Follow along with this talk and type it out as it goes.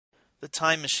The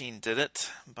Time Machine Did It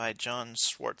by John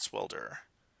Swartzwelder.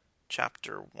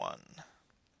 Chapter 1.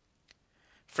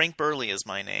 Frank Burley is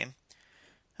my name.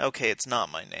 Okay, it's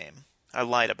not my name. I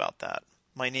lied about that.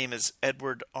 My name is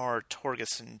Edward R.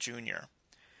 Torgeson, Jr.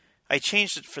 I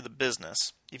changed it for the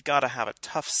business. You've got to have a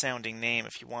tough-sounding name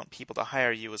if you want people to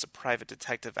hire you as a private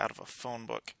detective out of a phone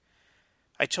book.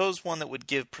 I chose one that would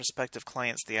give prospective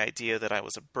clients the idea that I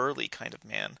was a burly kind of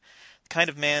man, the kind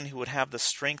of man who would have the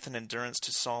strength and endurance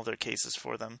to solve their cases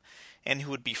for them, and who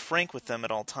would be frank with them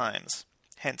at all times,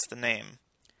 hence the name.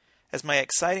 As my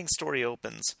exciting story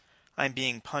opens, I'm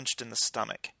being punched in the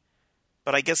stomach.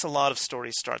 But I guess a lot of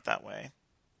stories start that way.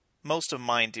 Most of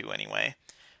mine do, anyway.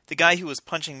 The guy who was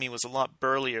punching me was a lot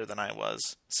burlier than I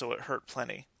was, so it hurt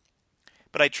plenty.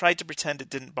 But I tried to pretend it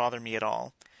didn't bother me at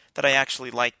all, that I actually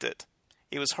liked it.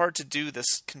 It was hard to do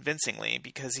this convincingly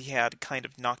because he had kind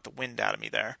of knocked the wind out of me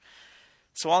there.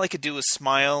 So all I could do was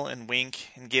smile and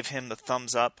wink and give him the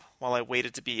thumbs up while I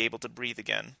waited to be able to breathe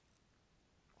again.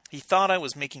 He thought I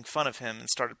was making fun of him and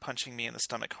started punching me in the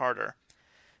stomach harder.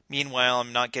 Meanwhile,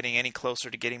 I'm not getting any closer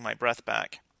to getting my breath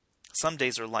back. Some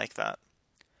days are like that.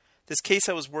 This case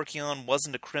I was working on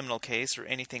wasn't a criminal case or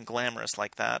anything glamorous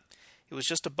like that. It was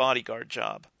just a bodyguard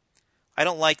job. I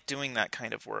don't like doing that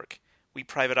kind of work. We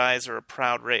private eyes are a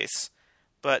proud race.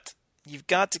 But you've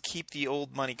got to keep the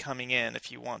old money coming in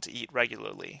if you want to eat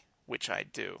regularly, which I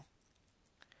do.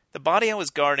 The body I was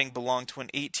guarding belonged to an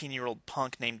 18-year-old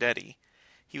punk named Eddie.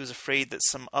 He was afraid that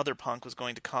some other punk was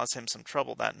going to cause him some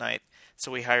trouble that night,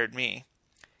 so he hired me.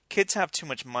 Kids have too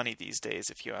much money these days,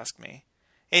 if you ask me.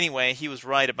 Anyway, he was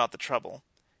right about the trouble.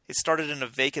 It started in a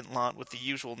vacant lot with the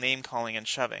usual name-calling and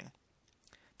shoving.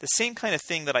 The same kind of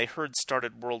thing that I heard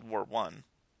started World War I.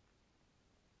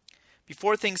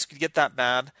 Before things could get that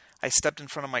bad, I stepped in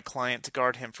front of my client to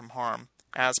guard him from harm,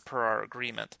 as per our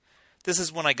agreement. This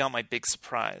is when I got my big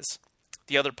surprise.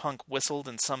 The other punk whistled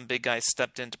and some big guy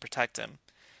stepped in to protect him.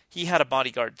 He had a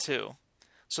bodyguard too.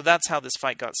 So that's how this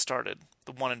fight got started,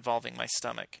 the one involving my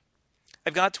stomach.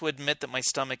 I've got to admit that my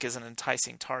stomach is an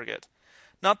enticing target.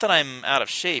 Not that I'm out of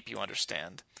shape, you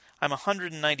understand. I'm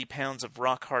 190 pounds of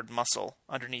rock-hard muscle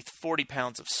underneath 40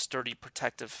 pounds of sturdy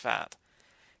protective fat.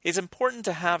 It's important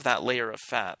to have that layer of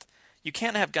fat. You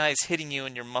can't have guys hitting you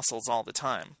in your muscles all the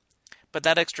time. But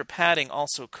that extra padding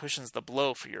also cushions the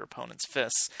blow for your opponent's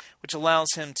fists, which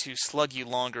allows him to slug you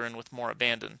longer and with more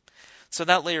abandon. So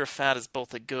that layer of fat is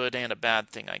both a good and a bad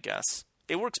thing, I guess.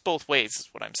 It works both ways, is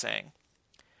what I'm saying.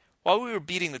 While we were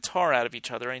beating the tar out of each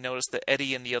other, I noticed that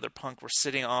Eddie and the other punk were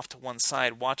sitting off to one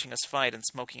side watching us fight and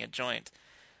smoking a joint.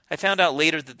 I found out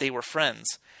later that they were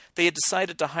friends. They had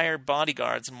decided to hire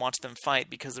bodyguards and watch them fight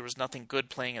because there was nothing good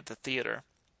playing at the theater.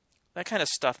 That kind of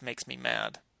stuff makes me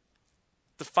mad.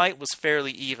 The fight was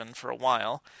fairly even for a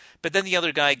while, but then the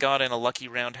other guy got in a lucky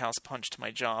roundhouse punch to my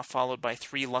jaw, followed by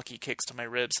 3 lucky kicks to my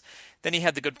ribs. Then he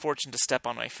had the good fortune to step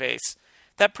on my face.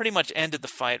 That pretty much ended the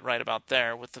fight right about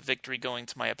there, with the victory going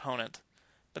to my opponent.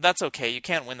 But that's okay, you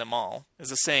can't win them all,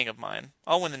 is a saying of mine.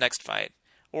 I'll win the next fight,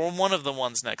 or one of the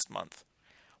ones next month.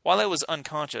 While I was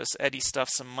unconscious, Eddie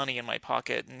stuffed some money in my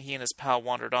pocket, and he and his pal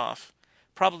wandered off.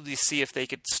 Probably see if they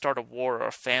could start a war or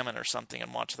a famine or something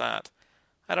and watch that.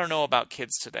 I don't know about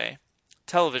kids today.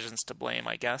 Television's to blame,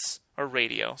 I guess. Or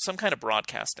radio. Some kind of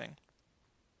broadcasting.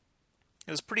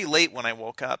 It was pretty late when I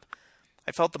woke up.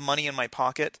 I felt the money in my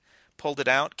pocket, pulled it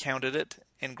out, counted it,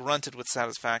 and grunted with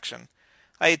satisfaction.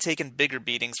 I had taken bigger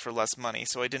beatings for less money,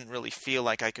 so I didn't really feel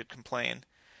like I could complain.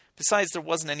 Besides, there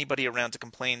wasn't anybody around to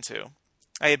complain to.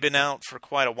 I had been out for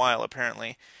quite a while,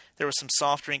 apparently. There were some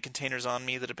soft drink containers on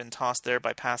me that had been tossed there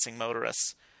by passing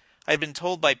motorists. I had been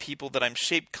told by people that I'm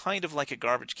shaped kind of like a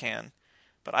garbage can,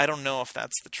 but I don't know if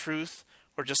that's the truth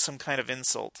or just some kind of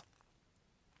insult.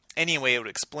 Anyway, it would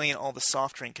explain all the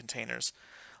soft drink containers.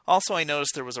 Also, I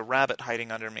noticed there was a rabbit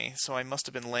hiding under me, so I must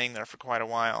have been laying there for quite a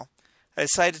while. I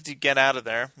decided to get out of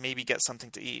there, maybe get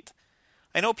something to eat.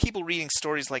 I know people reading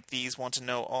stories like these want to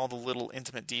know all the little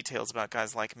intimate details about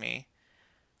guys like me.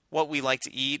 What we like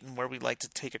to eat and where we like to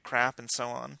take a crap and so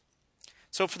on.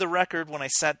 So for the record, when I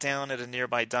sat down at a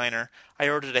nearby diner, I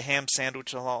ordered a ham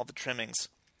sandwich with all the trimmings.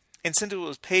 And since it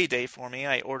was payday for me,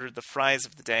 I ordered the fries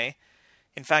of the day.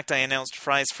 In fact, I announced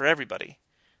fries for everybody.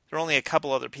 There were only a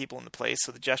couple other people in the place,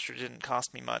 so the gesture didn't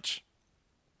cost me much.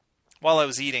 While I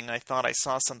was eating, I thought I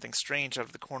saw something strange out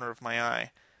of the corner of my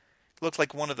eye. It looked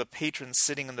like one of the patrons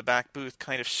sitting in the back booth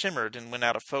kind of shimmered and went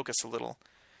out of focus a little.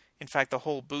 In fact, the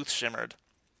whole booth shimmered.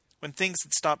 When things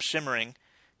had stopped shimmering,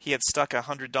 he had stuck a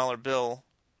 $100 bill.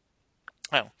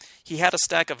 He had a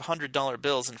stack of $100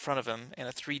 bills in front of him and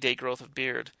a 3-day growth of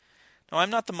beard. Now,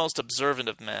 I'm not the most observant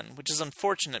of men, which is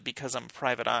unfortunate because I'm a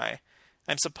private eye.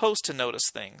 I'm supposed to notice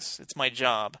things. It's my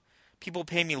job. People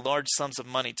pay me large sums of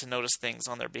money to notice things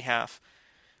on their behalf.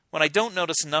 When I don't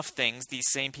notice enough things,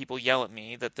 these same people yell at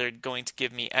me that they're going to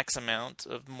give me X amount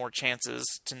of more chances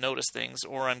to notice things,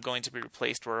 or I'm going to be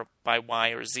replaced by Y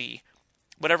or Z,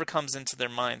 whatever comes into their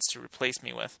minds to replace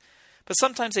me with. But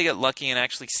sometimes I get lucky and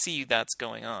actually see that's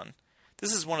going on.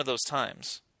 This is one of those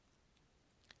times.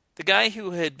 The guy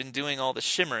who had been doing all the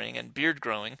shimmering and beard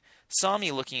growing saw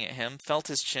me looking at him, felt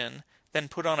his chin, then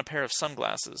put on a pair of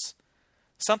sunglasses.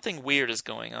 Something weird is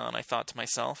going on, I thought to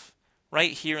myself.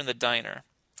 Right here in the diner.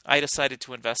 I decided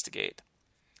to investigate.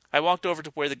 I walked over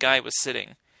to where the guy was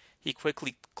sitting. He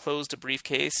quickly closed a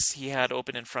briefcase he had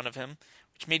open in front of him,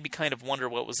 which made me kind of wonder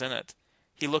what was in it.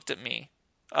 He looked at me.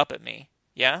 Up at me.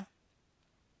 Yeah?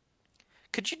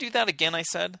 Could you do that again, I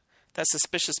said. That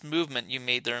suspicious movement you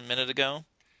made there a minute ago?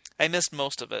 I missed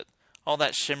most of it. All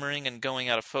that shimmering and going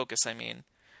out of focus, I mean.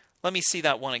 Let me see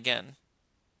that one again.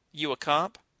 You a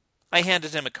cop? I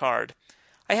handed him a card.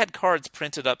 I had cards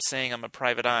printed up saying I'm a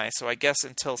private eye, so I guess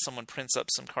until someone prints up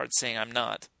some cards saying I'm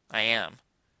not, I am.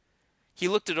 He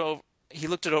looked it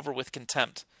over with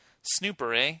contempt.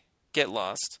 Snooper, eh? Get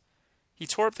lost. He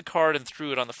tore up the card and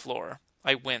threw it on the floor.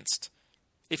 I winced.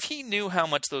 If he knew how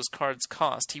much those cards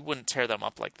cost, he wouldn't tear them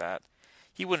up like that.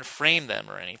 He wouldn't frame them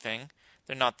or anything.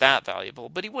 They're not that valuable,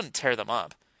 but he wouldn't tear them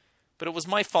up. But it was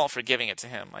my fault for giving it to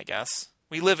him, I guess.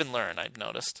 We live and learn, I've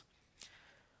noticed.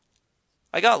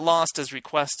 I got lost as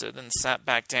requested and sat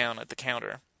back down at the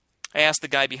counter. I asked the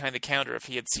guy behind the counter if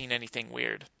he had seen anything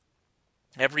weird.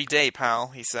 Every day, pal,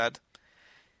 he said.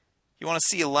 You want to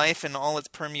see a life in all its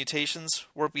permutations?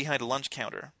 Work behind a lunch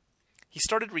counter. He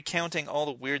started recounting all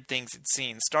the weird things he'd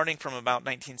seen, starting from about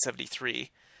 1973.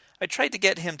 I tried to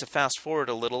get him to fast forward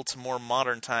a little to more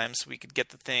modern times so we could get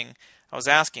the thing I was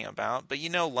asking about, but you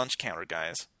know lunch counter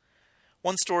guys.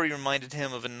 One story reminded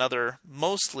him of another,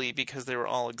 mostly because they were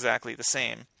all exactly the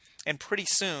same, and pretty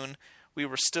soon we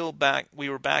were back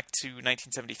to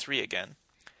 1973 again.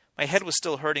 My head was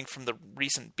still hurting from the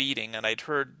recent beating, and I'd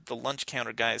heard the lunch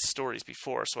counter guys' stories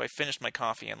before, so I finished my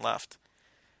coffee and left.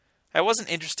 I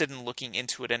wasn't interested in looking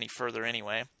into it any further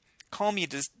anyway. Call me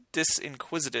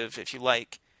disinquisitive if you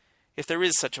like, if there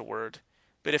is such a word.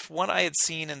 But if what I had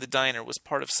seen in the diner was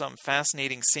part of some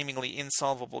fascinating, seemingly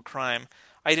insolvable crime,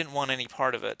 I didn't want any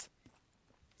part of it.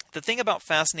 The thing about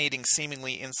fascinating,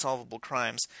 seemingly insolvable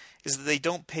crimes is that they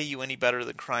don't pay you any better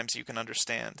than crimes you can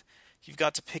understand. You've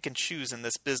got to pick and choose in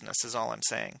this business, is all I'm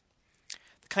saying.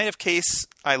 The kind of case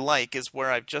I like is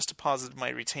where I've just deposited my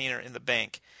retainer in the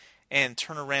bank and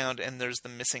turn around and there's the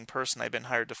missing person I've been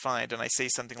hired to find, and I say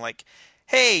something like,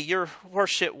 "Hey, your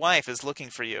horseshit wife is looking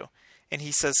for you." And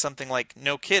he says something like,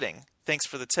 "No kidding. Thanks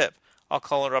for the tip. I'll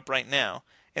call her up right now."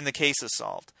 And the case is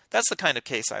solved. That's the kind of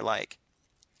case I like.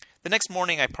 The next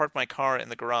morning I parked my car in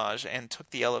the garage and took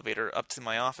the elevator up to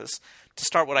my office to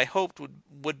start what I hoped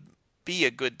would be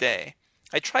a good day.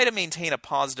 I try to maintain a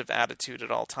positive attitude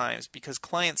at all times because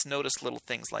clients notice little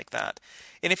things like that.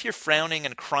 And if you're frowning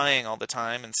and crying all the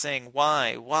time and saying,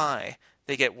 why,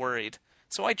 they get worried.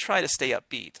 So I try to stay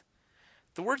upbeat.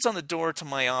 The words on the door to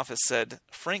my office said,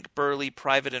 Frank Burley,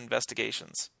 Private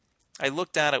Investigations. I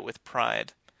looked at it with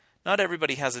pride. Not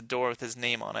everybody has a door with his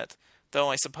name on it, though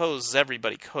I suppose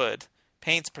everybody could.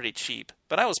 Paint's pretty cheap,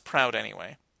 but I was proud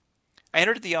anyway. I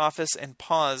entered the office and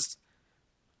paused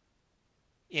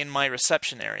in my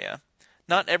reception area.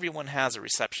 Not everyone has a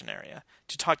reception area.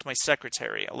 To talk to my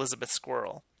secretary, Elizabeth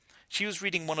Squirrel. She was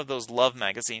reading one of those love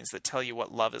magazines that tell you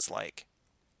what love is like.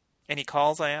 Any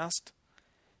calls? I asked.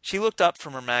 She looked up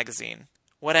from her magazine.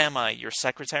 What am I, your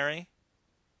secretary?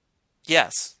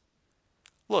 Yes.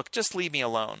 Look, just leave me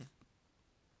alone.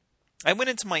 I went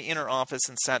into my inner office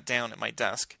and sat down at my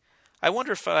desk. I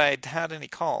wonder if I'd had any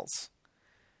calls.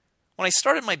 When I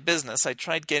started my business, I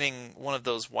tried getting one of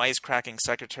those wisecracking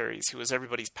secretaries who is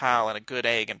everybody's pal and a good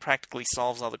egg and practically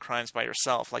solves all the crimes by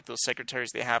herself, like those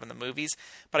secretaries they have in the movies,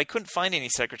 but I couldn't find any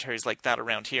secretaries like that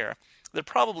around here. They're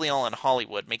probably all in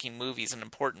Hollywood, making movies and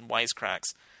important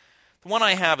wisecracks. The one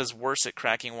I have is worse at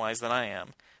cracking wise than I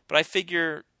am, but I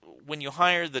figure when you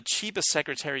hire the cheapest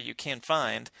secretary you can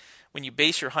find, when you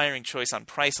base your hiring choice on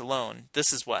price alone,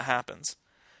 this is what happens.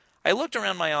 I looked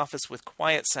around my office with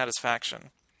quiet satisfaction.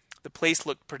 The place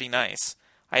looked pretty nice.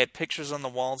 I had pictures on the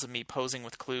walls of me posing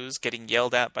with clues, getting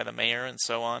yelled at by the mayor, and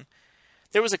so on.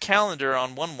 There was a calendar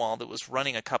on one wall that was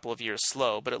running a couple of years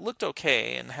slow, but it looked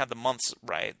okay and had the months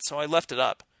right, so I left it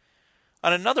up.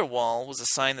 On another wall was a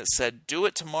sign that said, "Do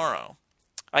it tomorrow."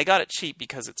 I got it cheap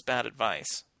because it's bad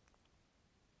advice.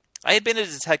 I had been a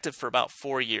detective for about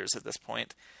 4 years at this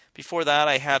point. Before that,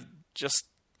 I had just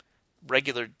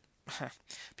regular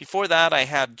Before that, I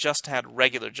had just had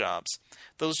regular jobs.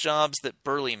 Those jobs that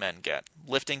burly men get.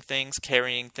 Lifting things,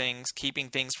 carrying things, keeping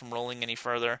things from rolling any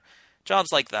further. Jobs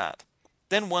like that.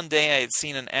 Then one day I had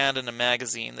seen an ad in a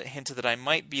magazine that hinted that I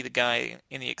might be the guy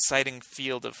in the exciting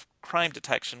field of crime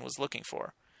detection was looking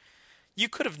for. You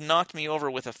could have knocked me over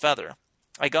with a feather.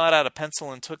 I got out a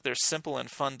pencil and took their simple and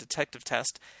fun detective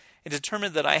test and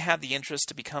determined that I had the interest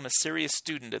to become a serious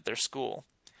student at their school.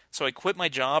 So I quit my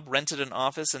job, rented an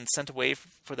office, and sent away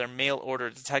for their mail-order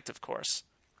detective course.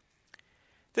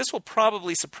 This will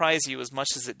probably surprise you as much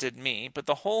as it did me, but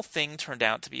the whole thing turned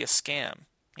out to be a scam.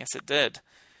 Yes, it did.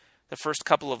 The first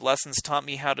couple of lessons taught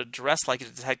me how to dress like a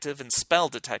detective and spell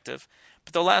detective,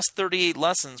 but the last 38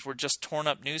 lessons were just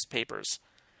torn-up newspapers.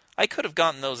 I could have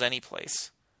gotten those any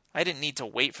place. I didn't need to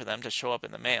wait for them to show up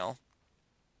in the mail.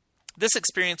 This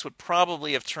experience would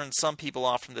probably have turned some people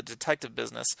off from the detective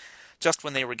business just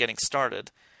when they were getting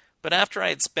started, but after I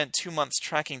had spent 2 months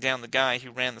tracking down the guy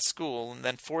who ran the school and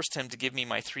then forced him to give me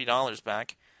my $3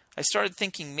 back, I started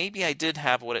thinking maybe I did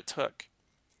have what it took.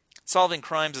 Solving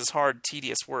crimes is hard,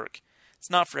 tedious work. It's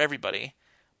not for everybody,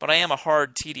 but I am a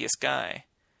hard, tedious guy.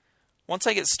 Once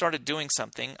I get started doing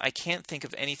something, I can't think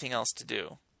of anything else to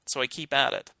do, so I keep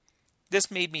at it.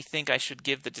 This made me think I should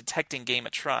give the detecting game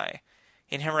a try,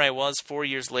 and here I was 4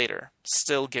 years later,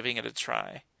 still giving it a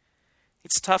try.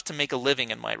 It's tough to make a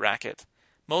living in my racket.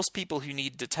 Most people who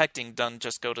need detecting done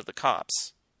just go to the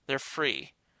cops. They're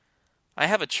free. I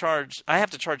have to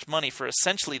charge money for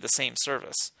essentially the same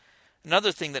service.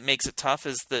 Another thing that makes it tough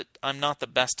is that I'm not the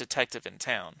best detective in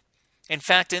town. In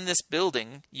fact, in this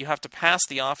building, you have to pass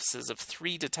the offices of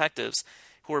 3 detectives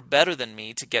who are better than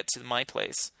me to get to my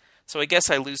place, so I guess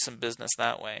I lose some business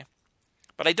that way.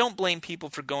 But I don't blame people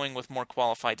for going with more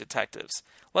qualified detectives.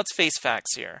 Let's face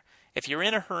facts here. If you're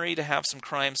in a hurry to have some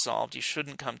crime solved, you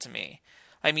shouldn't come to me.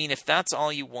 I mean, if that's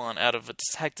all you want out of a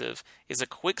detective is a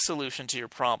quick solution to your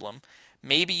problem,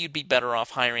 maybe you'd be better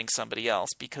off hiring somebody else,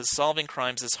 because solving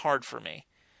crimes is hard for me.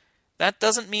 That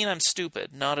doesn't mean I'm stupid,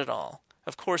 not at all.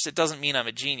 Of course, it doesn't mean I'm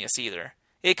a genius either.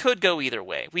 It could go either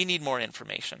way. We need more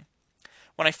information.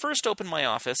 When I first opened my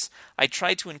office, I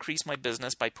tried to increase my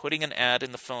business by putting an ad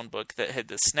in the phone book that had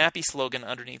this snappy slogan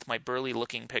underneath my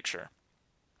burly-looking picture.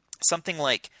 Something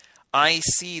like, "I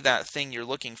see that thing you're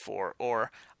looking for,"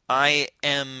 or "I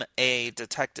am a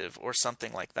detective," or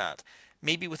something like that.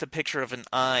 Maybe with a picture of an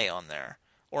eye on there,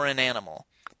 or an animal.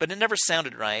 But it never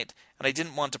sounded right, and I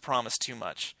didn't want to promise too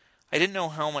much. I didn't know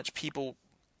how much people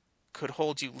could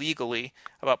hold you legally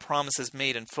about promises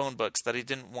made in phone books that I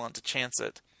didn't want to chance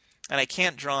it. And I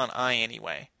can't draw an eye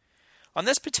anyway. On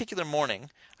this particular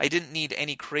morning, I didn't need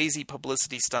any crazy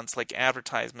publicity stunts like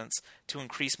advertisements to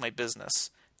increase my business.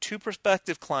 2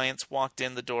 prospective clients walked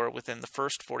in the door within the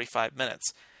first 45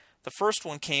 minutes. The first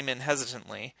one came in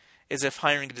hesitantly, as if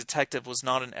hiring a detective was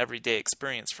not an everyday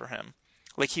experience for him,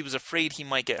 like he was afraid he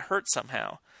might get hurt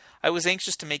somehow. I was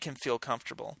anxious to make him feel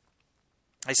comfortable.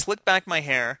 I slicked back my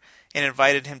hair and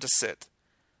invited him to sit.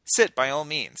 Sit, by all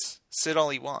means. Sit all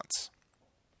he wants.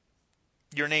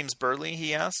 "Your name's Burley?"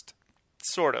 he asked.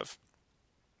 "Sort of."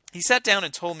 He sat down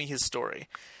and told me his story.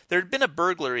 There had been a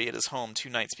burglary at his home 2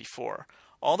 nights before.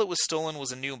 All that was stolen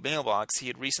was a new mailbox he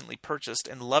had recently purchased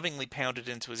and lovingly pounded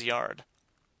into his yard.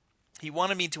 He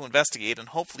wanted me to investigate and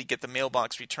hopefully get the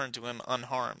mailbox returned to him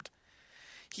unharmed.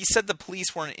 He said the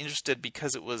police weren't interested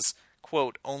because it was,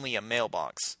 quote, "only a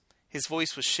mailbox." His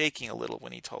voice was shaking a little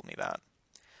when he told me that.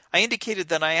 I indicated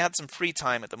that I had some free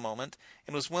time at the moment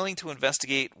and was willing to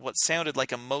investigate what sounded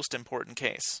like a most important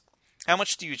case. "How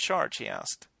much do you charge?" he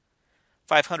asked.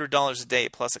 $500 a day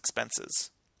plus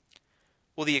expenses."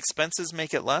 "Will the expenses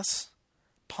make it less?"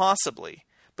 "Possibly,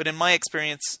 but in my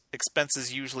experience,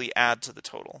 expenses usually add to the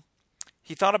total."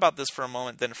 He thought about this for a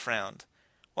moment, then frowned.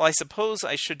 "Well, I suppose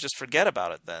I should just forget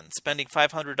about it then. Spending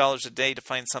 $500 a day to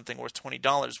find something worth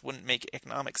 $20 wouldn't make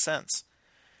economic sense."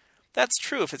 "That's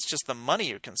true if it's just the money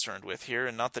you're concerned with here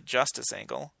and not the justice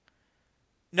angle."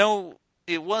 "No,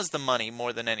 it was the money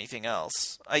more than anything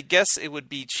else. I guess it would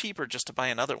be cheaper just to buy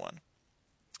another one."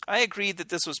 I agreed that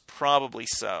this was probably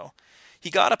so. He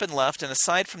got up and left, and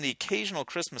aside from the occasional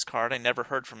Christmas card, I never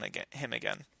heard from him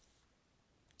again.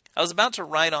 I was about to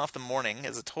write off the morning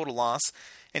as a total loss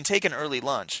and take an early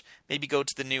lunch, maybe go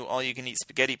to the new all-you-can-eat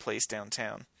spaghetti place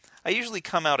downtown. I usually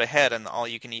come out ahead in the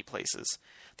all-you-can-eat places.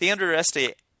 They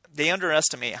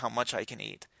underestimate how much I can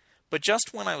eat. But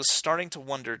just when I was starting to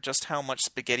wonder just how much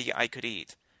spaghetti I could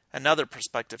eat, another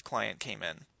prospective client came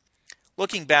in.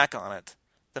 Looking back on it,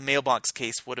 the mailbox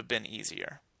case would have been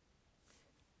easier.